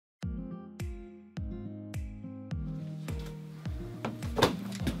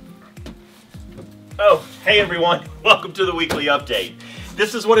Oh, hey everyone, welcome to the weekly update.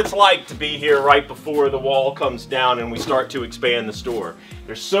 This is what it's like to be here right before the wall comes down and we start to expand the store.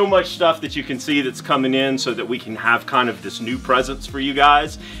 There's so much stuff that you can see that's coming in so that we can have kind of this new presence for you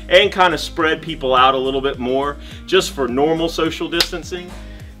guys and kind of spread people out a little bit more just for normal social distancing.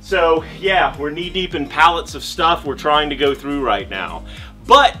 So yeah, we're knee deep in pallets of stuff we're trying to go through right now.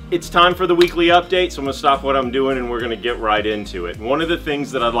 But it's time for the weekly update, so I'm going to stop what I'm doing and we're going to get right into it. One of the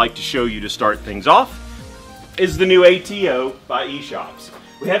things that I'd like to show you to start things off is the new ATO by eShops.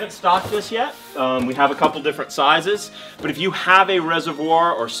 We haven't stocked this yet. We have a couple different sizes, but if you have a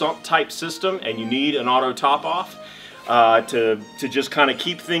reservoir or sump type system and you need an auto top off to just kind of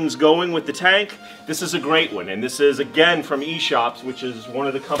keep things going with the tank, this is a great one. And this is again from eShops, which is one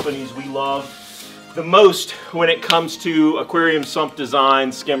of the companies we love the most when it comes to aquarium sump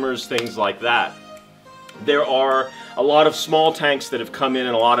design, skimmers, things like that. There are a lot of small tanks that have come in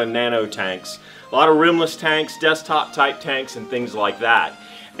and a lot of nano tanks, a lot of rimless tanks, desktop type tanks and things like that.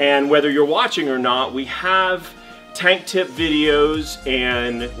 And whether you're watching or not, we have tank tip videos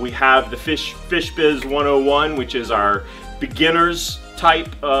and we have the Fish Biz 101, which is our beginners type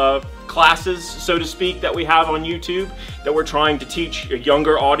classes, so to speak, that we have on YouTube that we're trying to teach a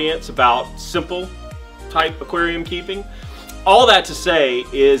younger audience about simple type aquarium keeping. All that to say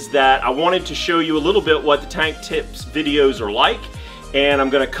is that I wanted to show you a little bit what the tank tips videos are like, and I'm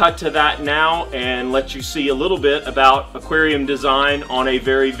going to cut to that now and let you see a little bit about aquarium design on a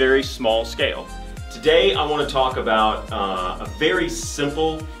very, very small scale. Today I want to talk about a very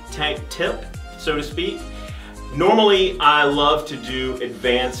simple tank tip, so to speak. Normally, I love to do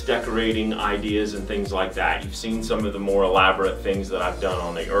advanced decorating ideas and things like that. You've seen some of the more elaborate things that I've done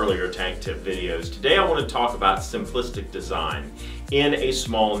on the earlier tank tip videos. Today I want to talk about simplistic design in a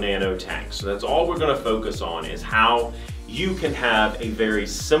small nano tank. So that's all we're going to focus on, is how you can have a very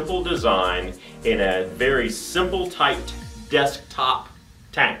simple design in a very simple typed desktop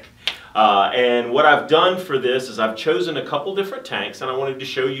tank. And what I've done for this is I've chosen a couple different tanks, and I wanted to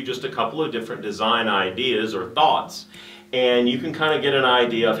show you just a couple of different design ideas or thoughts, and you can kind of get an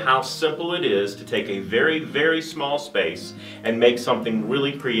idea of how simple it is to take a very, very small space and make something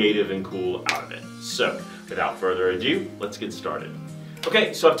really creative and cool out of it. So without further ado, let's get started.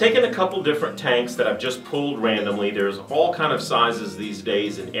 Okay, so I've taken a couple different tanks that I've just pulled randomly. There's all kind of sizes these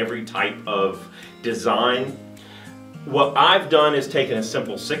days in every type of design. What I've done is taken a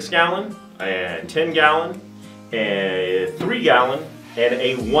simple 6-gallon, and 10-gallon, a 3-gallon, and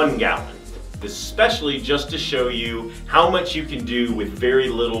a 1-gallon. Especially just to show you how much you can do with very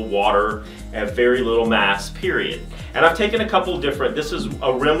little water and very little mass, period. And I've taken a couple different, this is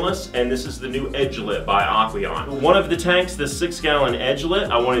a rimless and this is the new edge-lit by Aquarium. One of the tanks, the 6-gallon edge-lit,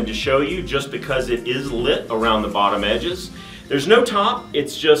 I wanted to show you just because it is lit around the bottom edges. There's no top,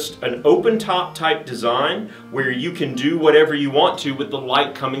 it's just an open top type design where you can do whatever you want to with the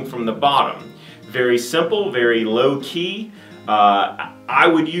light coming from the bottom. Very simple, very low key. I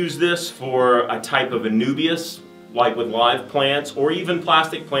would use this for a type of a nubius, like with live plants, or even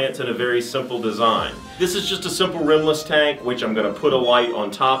plastic plants in a very simple design. This is just a simple rimless tank, which I'm going to put a light on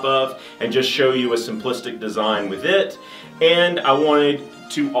top of and just show you a simplistic design with it. And I wanted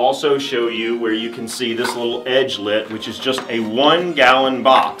to also show you where you can see this little edge lit, which is just a 1-gallon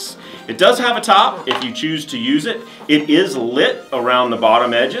box. It does have a top if you choose to use it. It is lit around the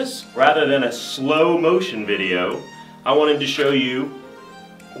bottom edges. Rather than a slow motion video, I wanted to show you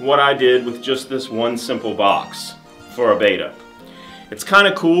what I did with just this one simple box for a beta. It's kind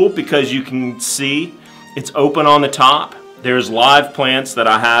of cool because you can see it's open on the top. There's live plants that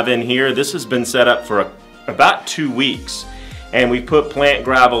I have in here. This has been set up for about 2 weeks. And we put plant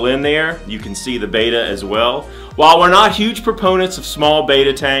gravel in there. You can see the beta as well. While we're not huge proponents of small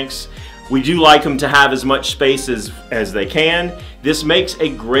beta tanks, we do like them to have as much space as they can. This makes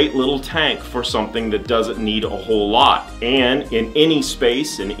a great little tank for something that doesn't need a whole lot. And in any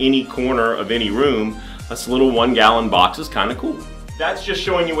space, in any corner of any room, this little 1-gallon box is kind of cool. That's just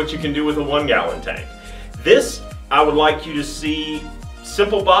showing you what you can do with a 1-gallon tank. This, I would like you to see,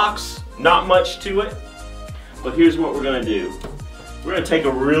 simple box, not much to it. But here's what we're going to do. We're going to take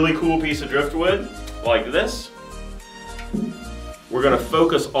a really cool piece of driftwood, like this. We're going to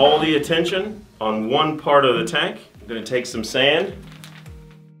focus all the attention on one part of the tank. I'm going to take some sand.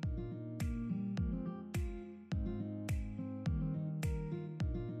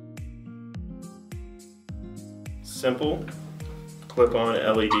 Simple, clip-on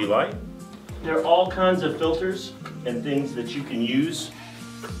LED light. There are all kinds of filters and things that you can use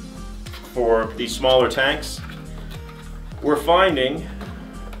for these smaller tanks. We're finding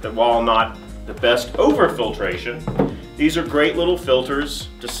that while not the best overfiltration, These are great little filters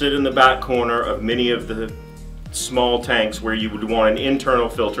to sit in the back corner of many of the small tanks where you would want an internal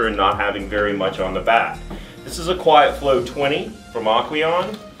filter and not having very much on the back. This is a Quiet Flow 20 from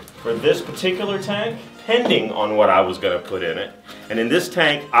Aquarium for this particular tank, depending on what I was going to put in it. And in this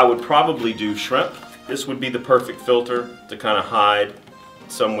tank, I would probably do shrimp. This would be the perfect filter to kind of hide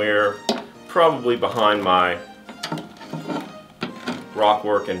somewhere, probably behind my rock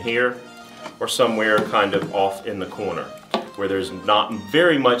work in here, or somewhere kind of off in the corner where there's not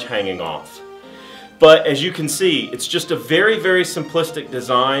very much hanging off. But as you can see, it's just a very, very simplistic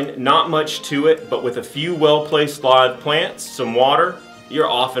design, not much to it, but with a few well-placed live plants, some water, you're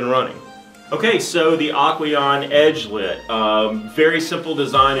off and running. Okay, so the Aquarium edge lit. Very simple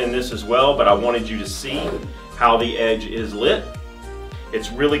design in this as well, but I wanted you to see how the edge is lit.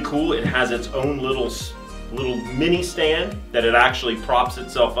 It's really cool. It has its own little mini stand that it actually props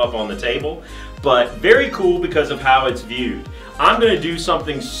itself up on the table, but very cool because of how it's viewed. I'm going to do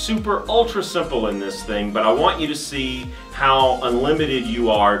something super ultra simple in this thing, but I want you to see how unlimited you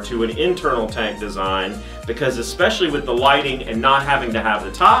are to an internal tank design, because especially with the lighting and not having to have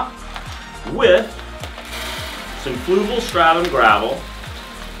the top, with some fluval stratum gravel,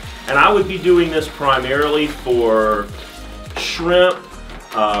 and I would be doing this primarily for shrimp,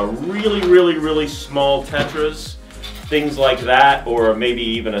 really small tetras, things like that, or maybe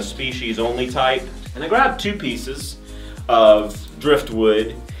even a species only type. And I grabbed 2 pieces of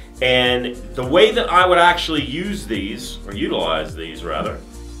driftwood, and the way that I would actually use these, or utilize these rather,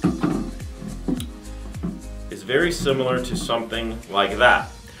 is very similar to something like that,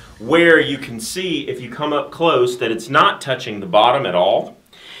 where you can see if you come up close that it's not touching the bottom at all.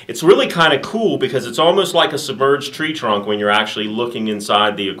 It's really kind of cool because it's almost like a submerged tree trunk when you're actually looking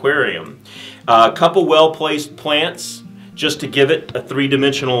inside the aquarium. A couple well-placed plants just to give it a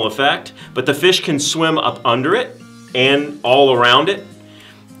 3-dimensional effect, but the fish can swim up under it and all around it.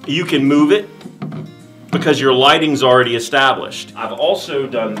 You can move it because your lighting's already established. I've also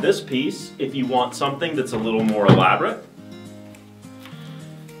done this piece if you want something that's a little more elaborate.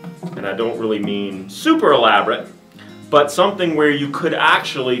 And I don't really mean super elaborate, but something where you could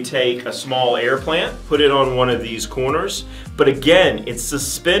actually take a small air plant, put it on one of these corners, but again, it's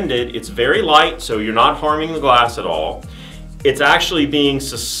suspended, it's very light, so you're not harming the glass at all. It's actually being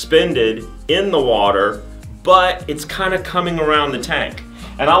suspended in the water, but it's kind of coming around the tank.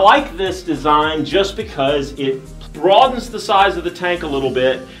 And I like this design just because it broadens the size of the tank a little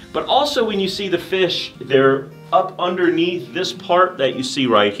bit, but also when you see the fish, they're up underneath this part that you see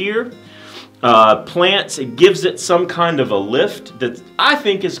right here. Plants, it gives it some kind of a lift that I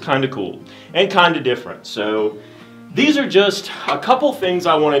think is kind of cool and kind of different. So these are just a couple things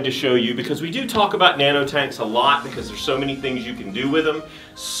I wanted to show you, because we do talk about nano tanks a lot because there's so many things you can do with them.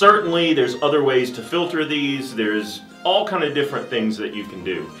 Certainly there's other ways to filter these, there's all kind of different things that you can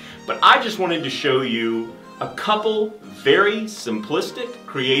do. But I just wanted to show you a couple very simplistic,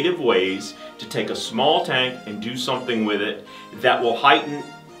 creative ways to take a small tank and do something with it that will heighten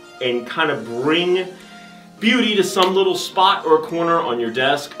and kind of bring beauty to some little spot or corner on your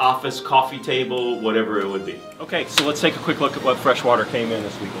desk, office, coffee table, whatever it would be. Okay, so let's take a quick look at what freshwater came in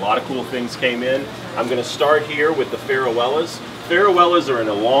this week. A lot of cool things came in. I'm going to start here with the Farewellas. Farewellas are an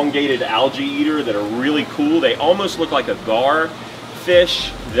elongated algae eater that are really cool. They almost look like a gar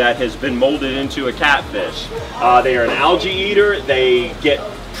fish that has been molded into a catfish. They are an algae eater. They get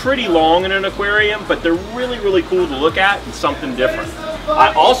pretty long in an aquarium, but they're really cool to look at and something different.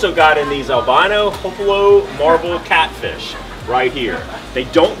 I also got in these albino hopalo marble catfish right here. They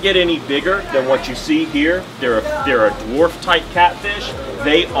don't get any bigger than what you see here. They're a dwarf type catfish.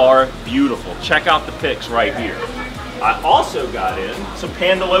 They are beautiful. Check out the pics right here. I also got in some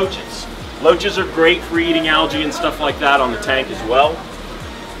panda loaches. Loaches are great for eating algae and stuff like that on the tank as well.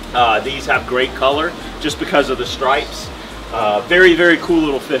 These have great color just because of the stripes. Very cool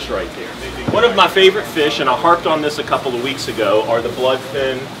little fish right there. One of my favorite fish, and I harped on this a couple of weeks ago, are the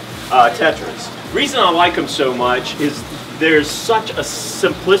bloodfin tetras. The reason I like them so much is there's such a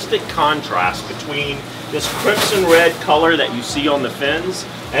simplistic contrast between this crimson red color that you see on the fins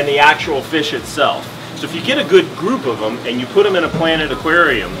and the actual fish itself. So if you get a good group of them and you put them in a planted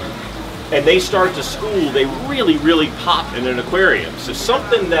aquarium and they start to school, they really pop in an aquarium. So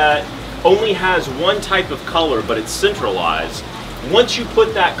something that only has one type of color but it's centralized, once you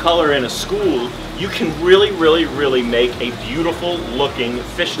put that color in a school, you can really make a beautiful looking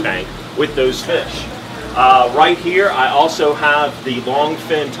fish tank with those fish. Right here I also have the long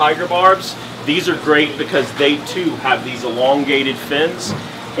fin tiger barbs. These are great because they too have these elongated fins,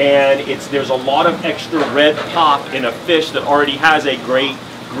 and there's a lot of extra red pop in a fish that already has a great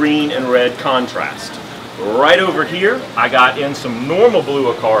green and red contrast. Right over here, I got in some normal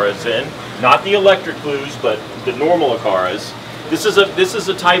blue aquarists in, not the electric blues, but the normal aquarists. This is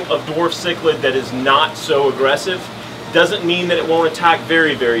a type of dwarf cichlid that is not so aggressive. Doesn't mean that it won't attack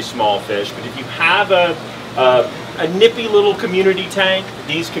very, very small fish, but if you have a nippy little community tank,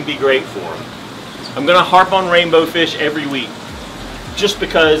 these can be great for them. I'm going to harp on rainbow fish every week, just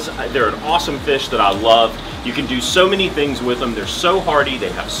because they're an awesome fish that I love. You can do so many things with them. They're so hardy.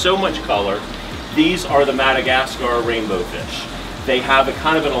 They have so much color. These are the Madagascar rainbow fish. They have a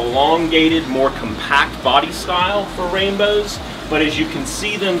kind of an elongated, more compact body style for rainbows, but as you can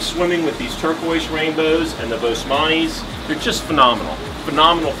see them swimming with these turquoise rainbows and the Bosmanis, they're just phenomenal.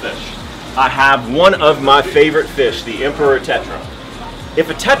 Phenomenal fish. I have one of my favorite fish, the emperor tetra. If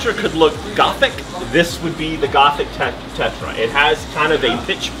a tetra could look gothic, this would be the gothic tetra. It has kind of a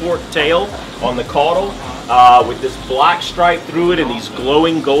pitchfork tail on the caudal with this black stripe through it and these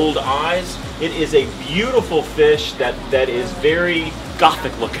glowing gold eyes. It is a beautiful fish that is very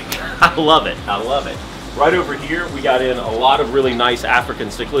gothic looking. I love it. I love it. Right over here, we got in a lot of really nice African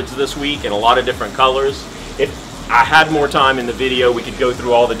cichlids this week in a lot of different colors. If I had more time in the video, we could go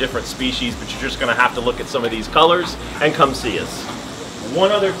through all the different species, but you're just going to have to look at some of these colors and come see us.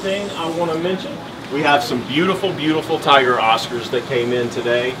 One other thing I want to mention, we have some beautiful, beautiful tiger Oscars that came in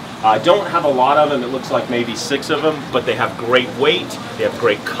today. I don't have a lot of them. It looks like maybe 6 of them, but they have great weight, they have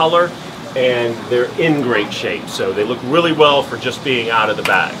great color, and they're in great shape. So they look really well for just being out of the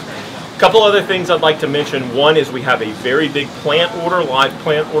bag. A couple other things I'd like to mention. One is we have a very big plant order, live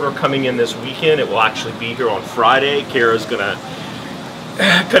plant order coming in this weekend. It will actually be here on Friday. Kara's gonna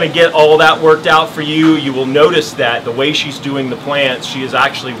get all that worked out for you. You will notice that the way she's doing the plants, she is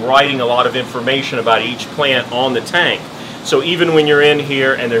actually writing a lot of information about each plant on the tank. So even when you're in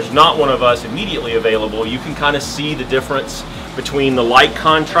here and there's not one of us immediately available, you can kind of see the difference between the light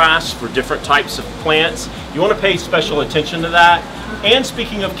contrast for different types of plants. You want to pay special attention to that. And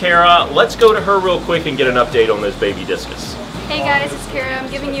speaking of Kara, let's go to her real quick and get an update on those baby discus. Hey guys, it's Kara. I'm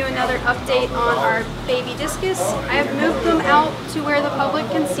giving you another update on our baby discus. I have moved them out to where the public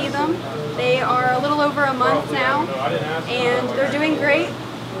can see them. They are a little over a month now, and they're doing great.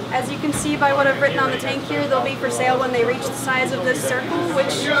 As you can see by what I've written on the tank here, they'll be for sale when they reach the size of this circle,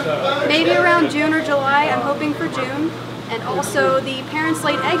 which may be around June or July. I'm hoping for June. And also the parents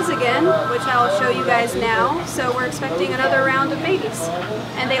laid eggs again, which I'll show you guys now. So we're expecting another round of babies.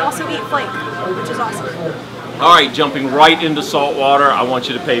 And they also eat flake, which is awesome. All right, jumping right into saltwater, I want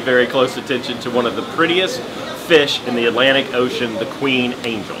you to pay very close attention to one of the prettiest fish in the Atlantic Ocean, the queen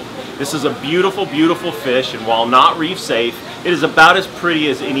angel. This is a beautiful, beautiful fish, and while not reef safe, it is about as pretty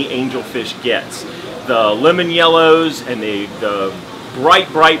as any angelfish gets. The lemon yellows and the bright,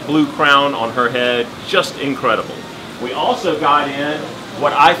 bright blue crown on her head, just incredible. We also got in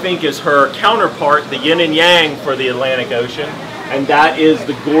what I think is her counterpart, the yin and yang for the Atlantic Ocean, and that is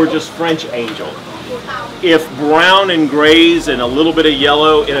the gorgeous French angel. If brown and grays and a little bit of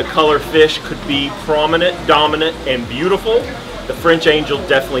yellow in a color fish could be prominent, dominant, and beautiful, the French angel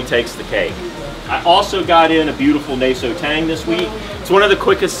definitely takes the cake. I also got in a beautiful Naso Tang this week. It's one of the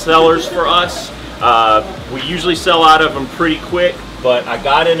quickest sellers for us. We usually sell out of them pretty quick, but I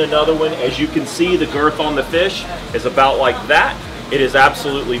got in another one. As you can see, the girth on the fish is about like that. It is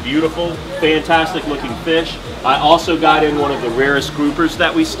absolutely beautiful, fantastic looking fish. I also got in one of the rarest groupers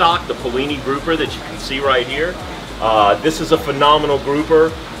that we stock, the Polini grouper that you can see right here. This is a phenomenal grouper.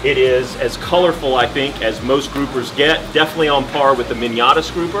 It is as colorful, I think, as most groupers get, definitely on par with the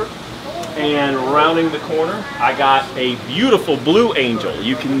Miniatus grouper. And rounding the corner, I got a beautiful blue angel.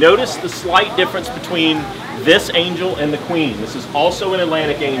 You can notice the slight difference between this angel and the queen. This is also an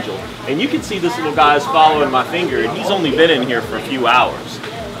Atlantic angel. And you can see this little guy is following my finger, and he's only been in here for a few hours.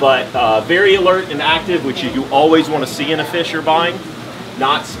 But very alert and active, which you always want to see in a fish you're buying.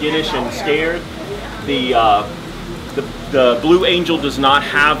 Not skittish and scared. The blue angel does not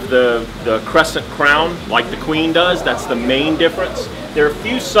have the crescent crown like the queen does. That's the main difference. There are a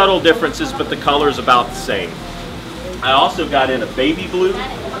few subtle differences, but the color is about the same. I also got in a baby blue,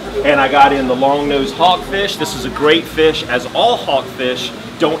 and I got in the long-nosed hawkfish. This is a great fish, as all hawkfish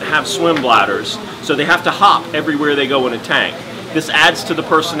don't have swim bladders, so they have to hop everywhere they go in a tank. This adds to the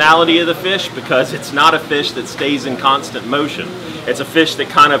personality of the fish because it's not a fish that stays in constant motion. It's a fish that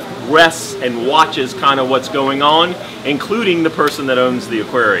kind of rests and watches kind of what's going on, including the person that owns the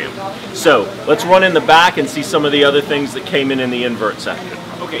aquarium. So let's run in the back and see some of the other things that came in the invert section.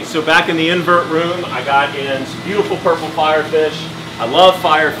 Okay, so back in the invert room, I got in some beautiful purple firefish. I love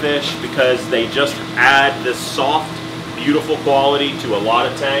firefish because they just add this soft, beautiful quality to a lot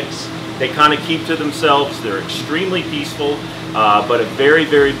of tanks. They kind of keep to themselves. They're extremely peaceful, but a very,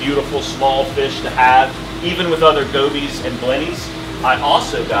 very beautiful small fish to have. even with other gobies and blennies. I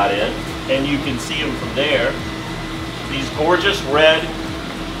also got in, and you can see them from there, these gorgeous red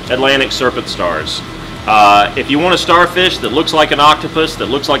Atlantic serpent stars. If you want a starfish that looks like an octopus, that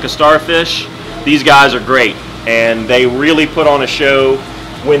looks like a starfish, these guys are great, and they really put on a show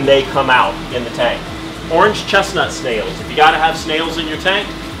when they come out in the tank. Orange chestnut snails. If you gotta have snails in your tank,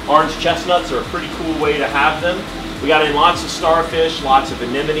 orange chestnuts are a pretty cool way to have them. We got in lots of starfish, lots of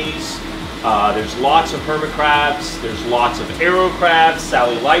anemones. There's lots of hermit crabs. There's lots of arrow crabs,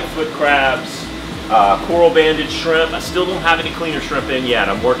 Sally Lightfoot crabs, coral banded shrimp. I still don't have any cleaner shrimp in yet.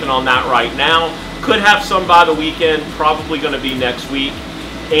 I'm working on that right now. Could have some by the weekend, probably gonna be next week.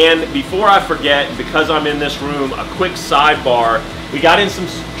 And before I forget, because I'm in this room, a quick sidebar. We got in some,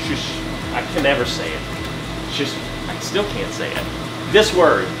 I can never say it. I still can't say it. This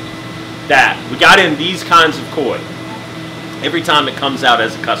word, that. We got in these kinds of koi. Every time it comes out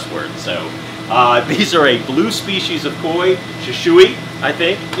as a cuss word. So these are a blue species of koi. Shishui, I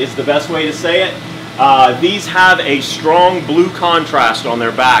think, is the best way to say it. These have a strong blue contrast on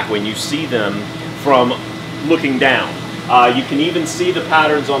their back when you see them from looking down. You can even see the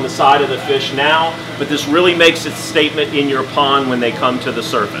patterns on the side of the fish now, but this really makes its statement in your pond when they come to the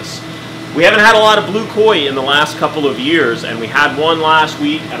surface. We haven't had a lot of blue koi in the last couple of years, and we had one last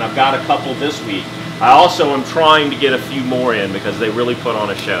week, and I've got a couple this week. I also am trying to get a few more in because they really put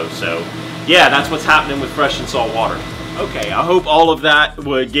on a show. So yeah, that's what's happening with fresh and salt water. Okay, I hope all of that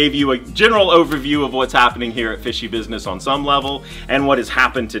gave you a general overview of what's happening here at Fishy Business on some level and what has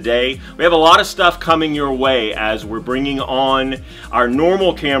happened today. We have a lot of stuff coming your way as we're bringing on our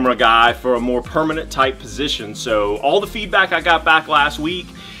normal camera guy for a more permanent type position. So all the feedback I got back last week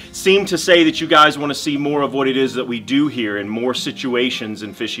seem to say that you guys want to see more of what it is that we do here in more situations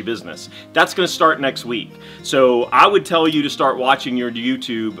in Fishy Business. That's going to start next week. So I would tell you to start watching your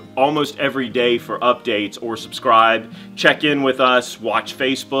YouTube almost every day for updates, or subscribe, check in with us, watch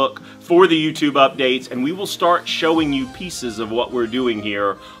Facebook for the YouTube updates, and we will start showing you pieces of what we're doing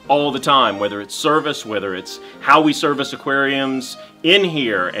here all the time, whether it's service, whether it's how we service aquariums in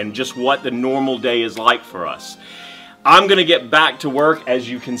here, and just what the normal day is like for us. I'm going to get back to work. As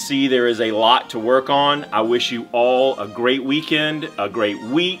you can see, there is a lot to work on. I wish you all a great weekend, a great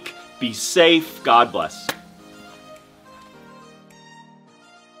week. Be safe. God bless.